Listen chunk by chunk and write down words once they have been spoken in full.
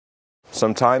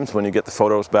Sometimes when you get the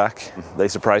photos back, they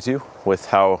surprise you with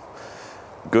how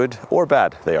good or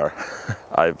bad they are.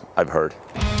 I've heard.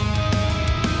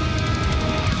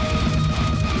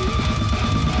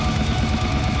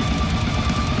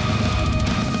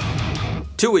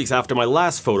 2 weeks after my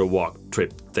last photo walk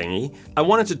trip thingy, I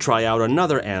wanted to try out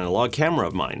another analog camera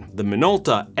of mine, the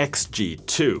Minolta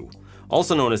XG-2,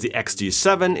 also known as the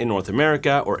XG7 in North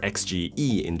America or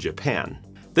XG-E in Japan.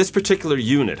 This particular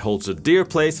unit holds a dear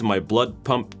place in my blood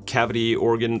pump cavity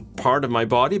organ part of my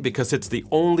body because it's the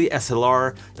only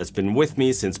SLR that's been with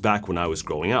me since back when I was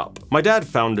growing up. My dad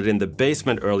found it in the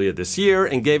basement earlier this year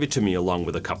and gave it to me along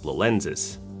with a couple of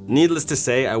lenses. Needless to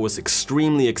say, I was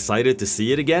extremely excited to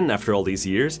see it again after all these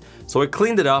years, so I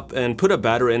cleaned it up and put a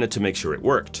battery in it to make sure it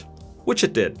worked. Which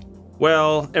it did.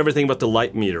 Well, everything but the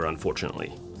light meter,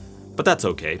 unfortunately. But that's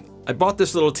okay. I bought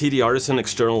this little TD Artisan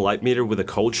external light meter with a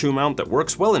cold shoe mount that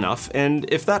works well enough,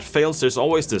 and if that fails, there's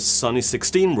always the Sunny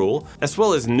 16 rule, as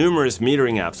well as numerous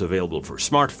metering apps available for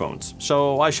smartphones,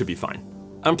 so I should be fine.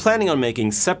 I'm planning on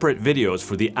making separate videos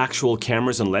for the actual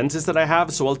cameras and lenses that I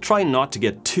have, so I'll try not to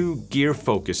get too gear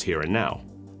focused here and now.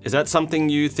 Is that something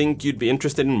you think you'd be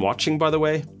interested in watching, by the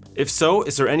way? If so,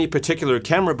 is there any particular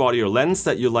camera body or lens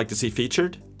that you'd like to see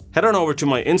featured? Head on over to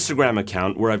my Instagram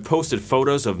account where I've posted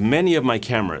photos of many of my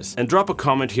cameras, and drop a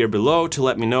comment here below to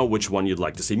let me know which one you'd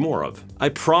like to see more of. I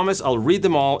promise I'll read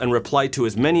them all and reply to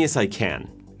as many as I can.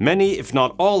 Many, if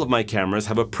not all of my cameras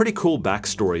have a pretty cool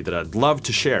backstory that I'd love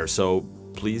to share, so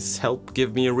please help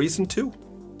give me a reason to.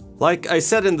 Like I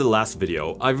said in the last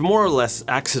video, I've more or less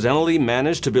accidentally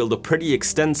managed to build a pretty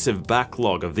extensive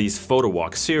backlog of these photo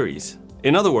walk series.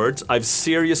 In other words, I've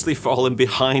seriously fallen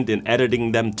behind in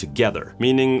editing them together.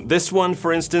 Meaning this one,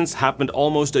 for instance, happened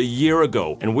almost a year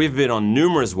ago, and we've been on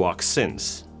numerous walks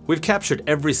since. We've captured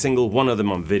every single one of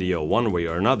them on video one way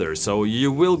or another, so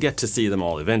you will get to see them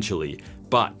all eventually.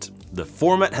 But the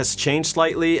format has changed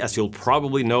slightly, as you'll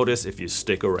probably notice if you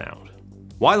stick around.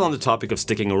 While on the topic of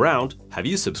sticking around, have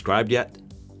you subscribed yet?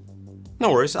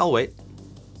 No worries, I'll wait.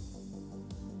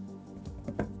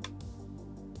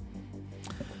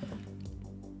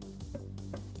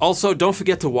 Also, don't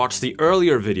forget to watch the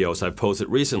earlier videos I've posted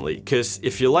recently, cause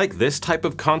if you like this type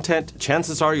of content,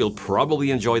 chances are you'll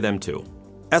probably enjoy them too.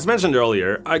 As mentioned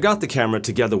earlier, I got the camera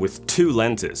together with two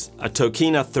lenses, a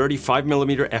Tokina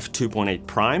 35mm f2.8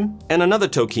 prime and another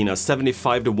Tokina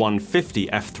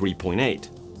 75-150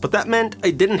 f3.8. But that meant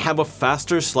I didn't have a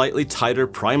faster, slightly tighter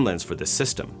prime lens for this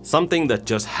system, something that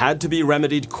just had to be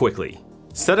remedied quickly.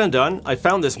 Said and done, I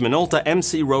found this Minolta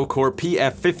MC Rocore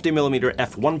PF 50mm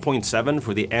f1.7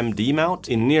 for the MD mount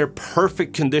in near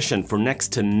perfect condition for next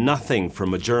to nothing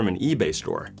from a German eBay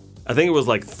store. I think it was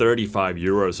like 35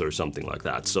 euros or something like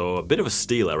that, so a bit of a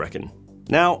steal, I reckon.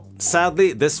 Now,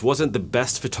 sadly, this wasn't the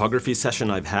best photography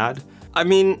session I've had. I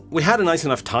mean, we had a nice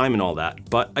enough time and all that,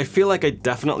 but I feel like I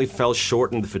definitely fell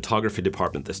short in the photography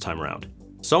department this time around.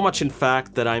 So much in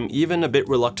fact that I'm even a bit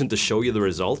reluctant to show you the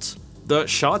results. The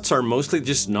shots are mostly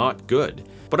just not good.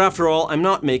 But after all, I'm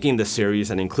not making this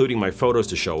series and including my photos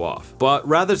to show off, but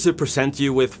rather to present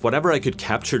you with whatever I could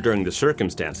capture during the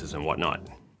circumstances and whatnot.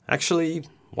 Actually,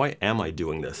 why am I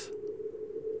doing this?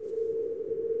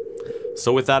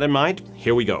 So with that in mind,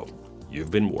 here we go.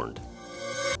 You've been warned.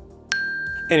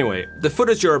 Anyway, the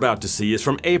footage you're about to see is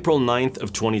from April 9th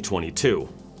of 2022.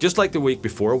 Just like the week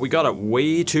before, we got up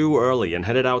way too early and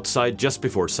headed outside just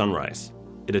before sunrise.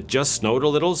 It had just snowed a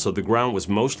little, so the ground was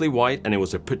mostly white and it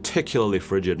was a particularly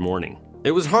frigid morning.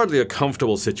 It was hardly a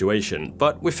comfortable situation,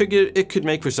 but we figured it could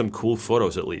make for some cool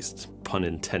photos at least, pun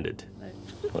intended.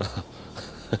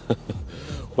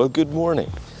 Well, good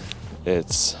morning.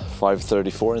 It's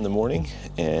 5:34 in the morning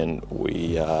and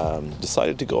we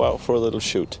decided to go out for a little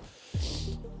shoot.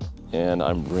 And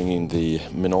I'm bringing the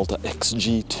Minolta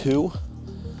XG-2,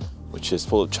 which is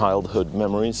full of childhood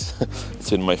memories.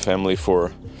 It's in my family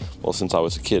for, well, since I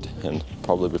was a kid and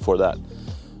probably before that.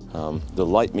 The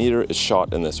light meter is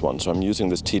shot in this one, so I'm using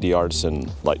this TD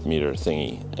Artisan light meter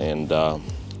thingy, and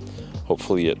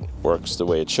hopefully it works the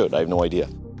way it should. I have no idea.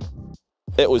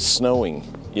 It was snowing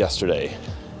yesterday,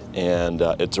 and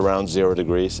it's around 0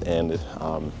 degrees, and the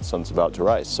sun's about to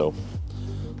rise, so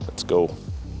let's go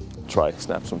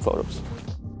snap some photos.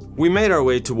 We made our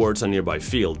way towards a nearby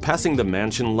field, passing the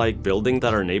mansion-like building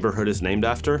that our neighborhood is named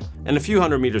after, and a few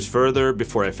hundred meters further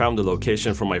before I found the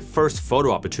location for my first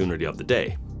photo opportunity of the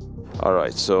day.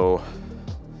 Alright, so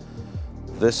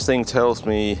this thing tells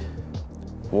me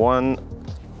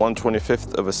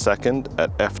 1/125th of a second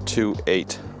at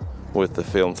f2.8 with the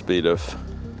film speed of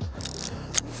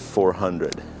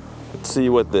 400. Let's see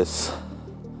what this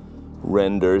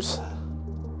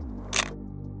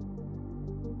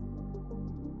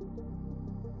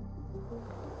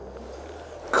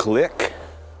Click.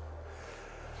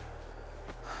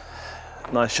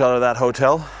 Nice shot of that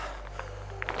hotel.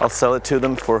 I'll sell it to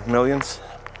them for millions.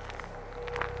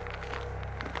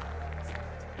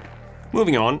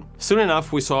 Moving on, soon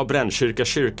enough we saw Brännkyrka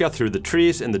kyrka through the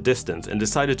trees in the distance and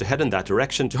decided to head in that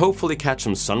direction to hopefully catch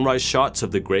some sunrise shots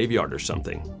of the graveyard or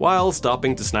something, while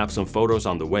stopping to snap some photos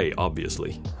on the way,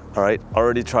 obviously. Alright,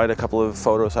 already tried a couple of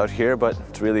photos out here, but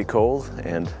it's really cold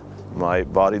and my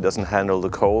body doesn't handle the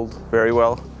cold very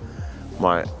well.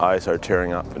 My eyes are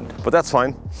tearing up, but that's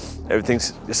fine.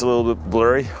 Everything's just a little bit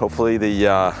blurry. Hopefully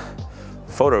the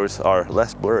photos are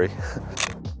less blurry.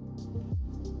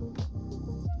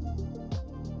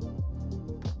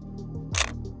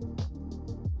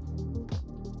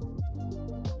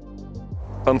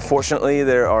 Unfortunately,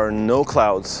 there are no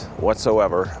clouds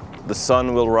whatsoever. The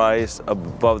sun will rise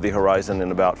above the horizon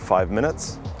in about 5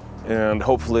 minutes, and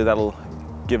hopefully that'll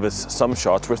give us some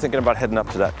shots. We're thinking about heading up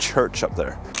to that church up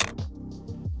there.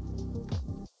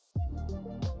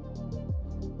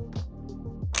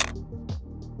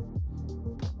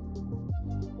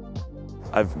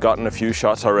 I've gotten a few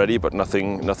shots already, but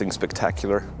nothing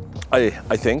spectacular. I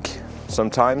think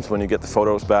sometimes when you get the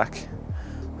photos back,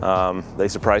 they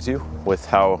surprise you with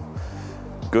how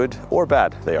good or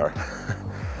bad they are.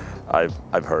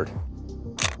 I've heard.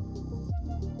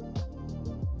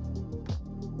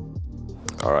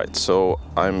 All right, so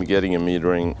I'm getting a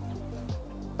metering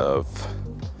of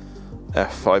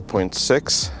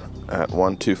f5.6 at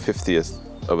 1/250th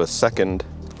of a second,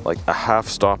 like a half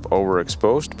stop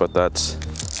overexposed, but that's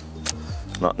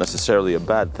not necessarily a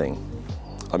bad thing.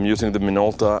 I'm using the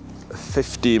Minolta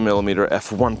 50mm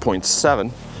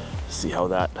f1.7. See how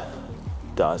that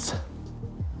does.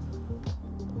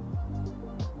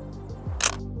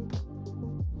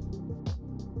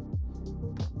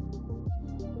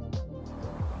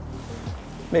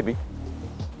 Maybe.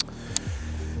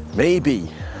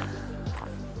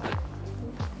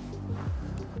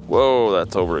 Whoa,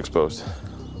 that's overexposed.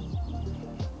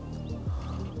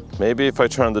 Maybe if I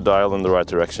turn the dial in the right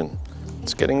direction.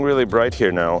 It's getting really bright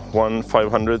here now.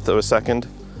 1/500th of a second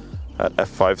at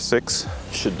f5.6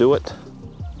 should do it.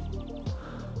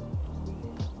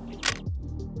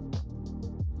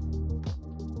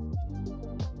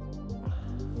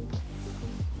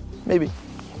 Maybe.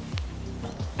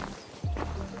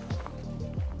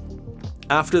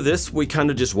 After this, we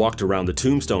kinda just walked around the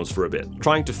tombstones for a bit,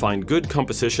 trying to find good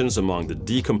compositions among the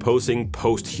decomposing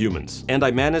post-humans. And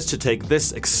I managed to take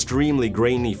this extremely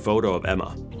grainy photo of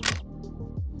Emma.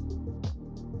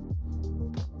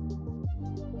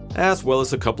 As well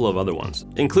as a couple of other ones,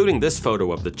 including this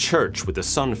photo of the church with the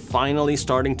sun finally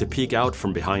starting to peek out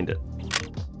from behind it.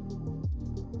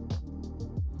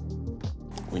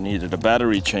 We needed a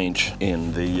battery change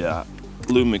in the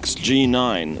Lumix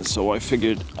G9, so I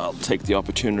figured I'll take the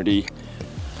opportunity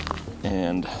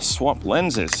and swap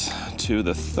lenses to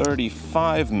the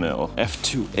 35mm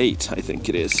f2.8, I think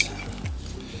it is.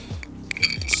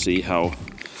 Let's see how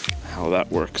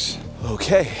that works.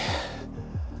 Okay,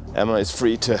 Emma is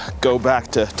free to go back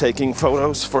to taking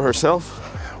photos for herself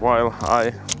while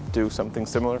I do something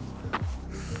similar.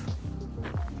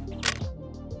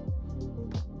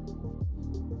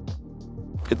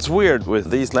 It's weird with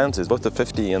these lenses, both the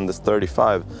 50 and the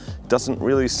 35, it doesn't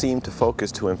really seem to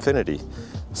focus to infinity.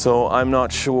 So I'm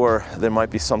not sure, there might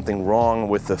be something wrong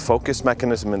with the focus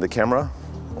mechanism in the camera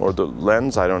or the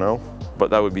lens, I don't know. But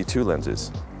that would be two lenses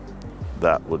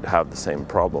that would have the same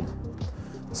problem.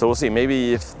 So we'll see,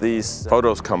 maybe if these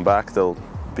photos come back, they'll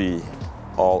be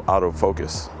all out of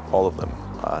focus, all of them.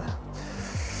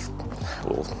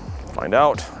 We'll find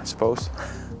out, I suppose.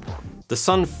 The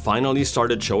sun finally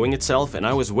started showing itself, and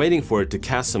I was waiting for it to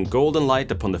cast some golden light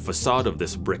upon the facade of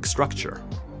this brick structure.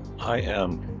 I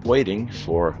am waiting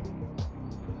for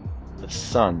the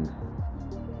sun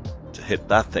to hit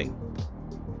that thing.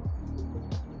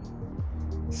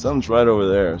 The sun's right over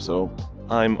there, so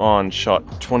I'm on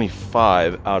shot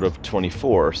 25 out of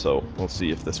 24, so we'll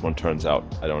see if this one turns out.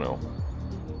 I don't know.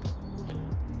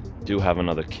 Do have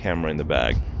another camera in the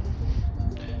bag.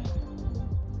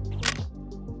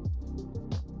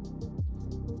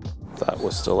 That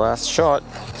was the last shot.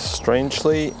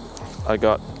 Strangely, I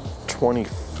got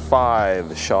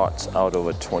 25 shots out of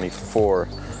a 24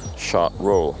 shot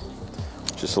roll,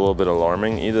 which is a little bit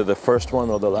alarming. Either the first one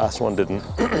or the last one didn't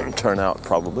turn out,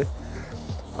 probably.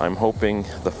 I'm hoping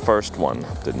the first one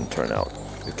didn't turn out,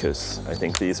 because I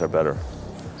think these are better.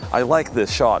 I like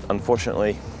this shot.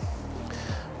 Unfortunately,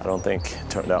 I don't think it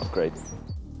turned out great.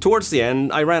 Towards the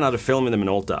end, I ran out of film in the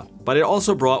Minolta, but it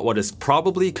also brought what has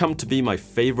probably come to be my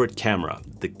favorite camera,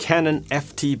 the Canon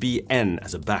FTb-n,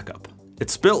 as a backup.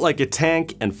 It's built like a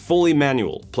tank and fully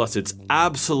manual, plus it's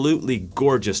absolutely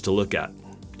gorgeous to look at.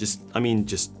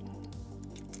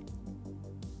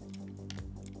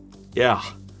 Yeah,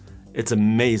 it's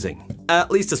amazing, at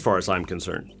least as far as I'm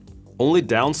concerned. Only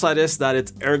downside is that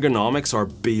its ergonomics are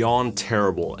beyond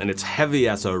terrible and it's heavy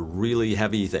as a really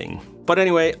heavy thing. But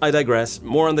anyway, I digress.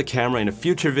 More on the camera in a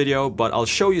future video, but I'll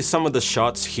show you some of the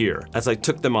shots here as I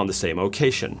took them on the same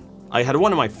occasion. I had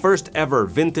one of my first ever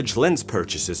vintage lens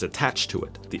purchases attached to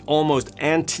it, the almost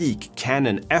antique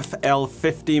Canon FL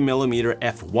 50mm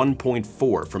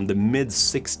f1.4 from the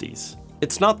mid-60s.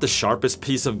 It's not the sharpest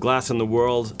piece of glass in the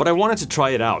world, but I wanted to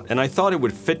try it out and I thought it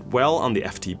would fit well on the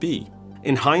FTb.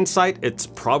 In hindsight, it's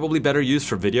probably better used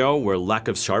for video where lack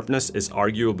of sharpness is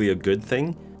arguably a good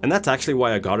thing, and that's actually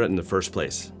why I got it in the first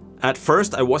place. At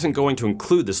first, I wasn't going to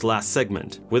include this last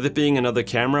segment, with it being another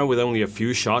camera with only a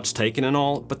few shots taken and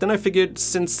all, but then I figured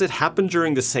since it happened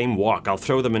during the same walk, I'll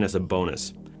throw them in as a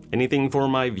bonus. Anything for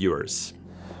my viewers.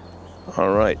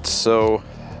 Alright, so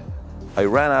I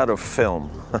ran out of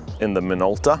film in the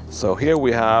Minolta. So here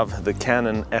we have the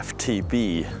Canon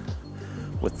FTb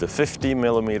with the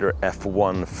 50mm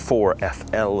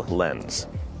f1.4 FL lens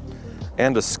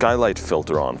and a skylight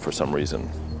filter on for some reason.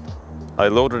 I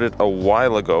loaded it a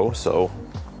while ago, so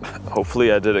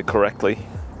hopefully I did it correctly.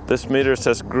 This meter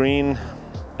says green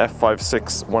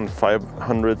f5.6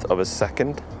 1/500th of a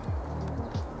second.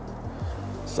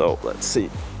 So let's see.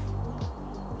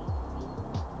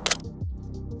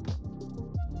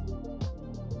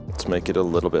 Let's make it a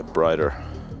little bit brighter.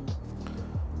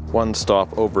 One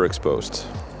stop overexposed.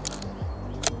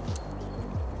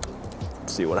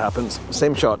 Let's see what happens.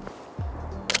 Same shot.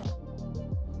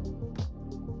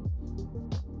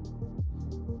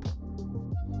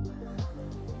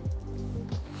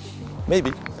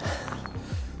 Maybe.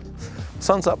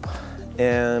 Sun's up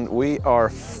and we are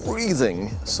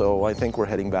freezing, so I think we're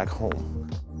heading back home.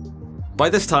 By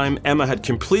this time, Emma had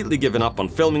completely given up on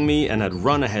filming me and had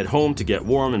run ahead home to get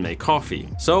warm and make coffee,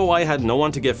 so I had no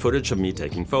one to get footage of me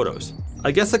taking photos.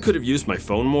 I guess I could have used my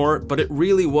phone more, but it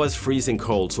really was freezing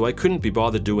cold, so I couldn't be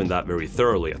bothered doing that very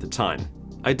thoroughly at the time.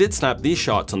 I did snap these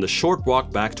shots on the short walk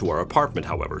back to our apartment,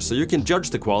 however, so you can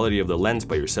judge the quality of the lens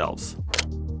by yourselves.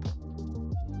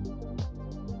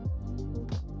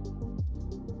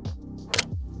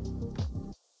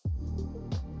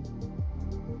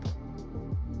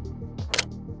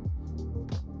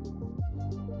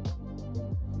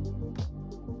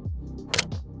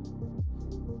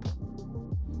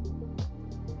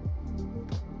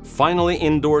 Finally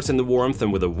indoors in the warmth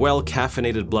and with a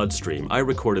well-caffeinated bloodstream, I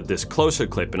recorded this closer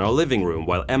clip in our living room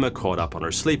while Emma caught up on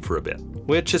her sleep for a bit,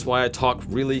 which is why I talk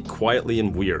really quietly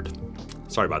and weird.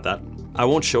 Sorry about that. I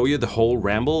won't show you the whole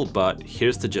ramble, but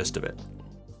here's the gist of it.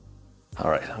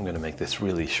 Alright, I'm gonna make this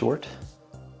really short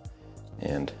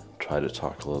and try to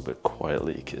talk a little bit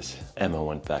quietly because Emma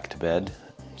went back to bed.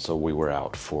 So we were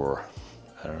out for,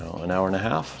 I don't know, an hour and a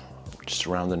half, just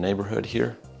around the neighborhood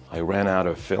here. I ran out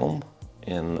of film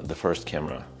in the first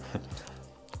camera.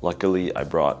 Luckily, I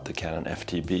brought the Canon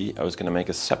FTb. I was gonna make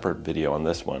a separate video on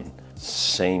this one.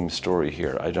 Same story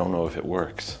here. I don't know if it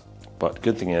works, but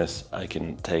good thing is I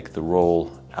can take the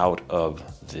roll out of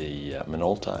the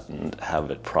Minolta and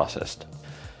have it processed.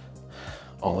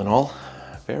 All in all,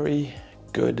 very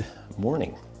good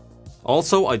morning.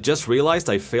 Also, I just realized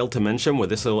I failed to mention where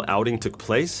this little outing took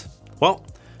place. Well,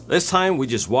 this time we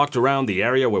just walked around the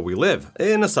area where we live,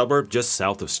 in a suburb just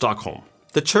south of Stockholm.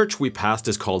 The church we passed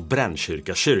is called Brännkyrka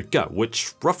kyrka,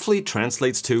 which roughly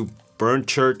translates to Burn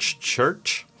Church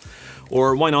Church?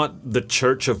 Or why not the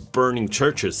Church of Burning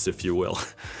Churches, if you will.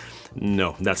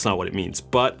 No, that's not what it means,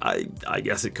 but I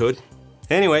guess it could.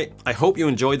 Anyway, I hope you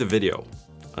enjoyed the video.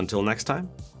 Until next time.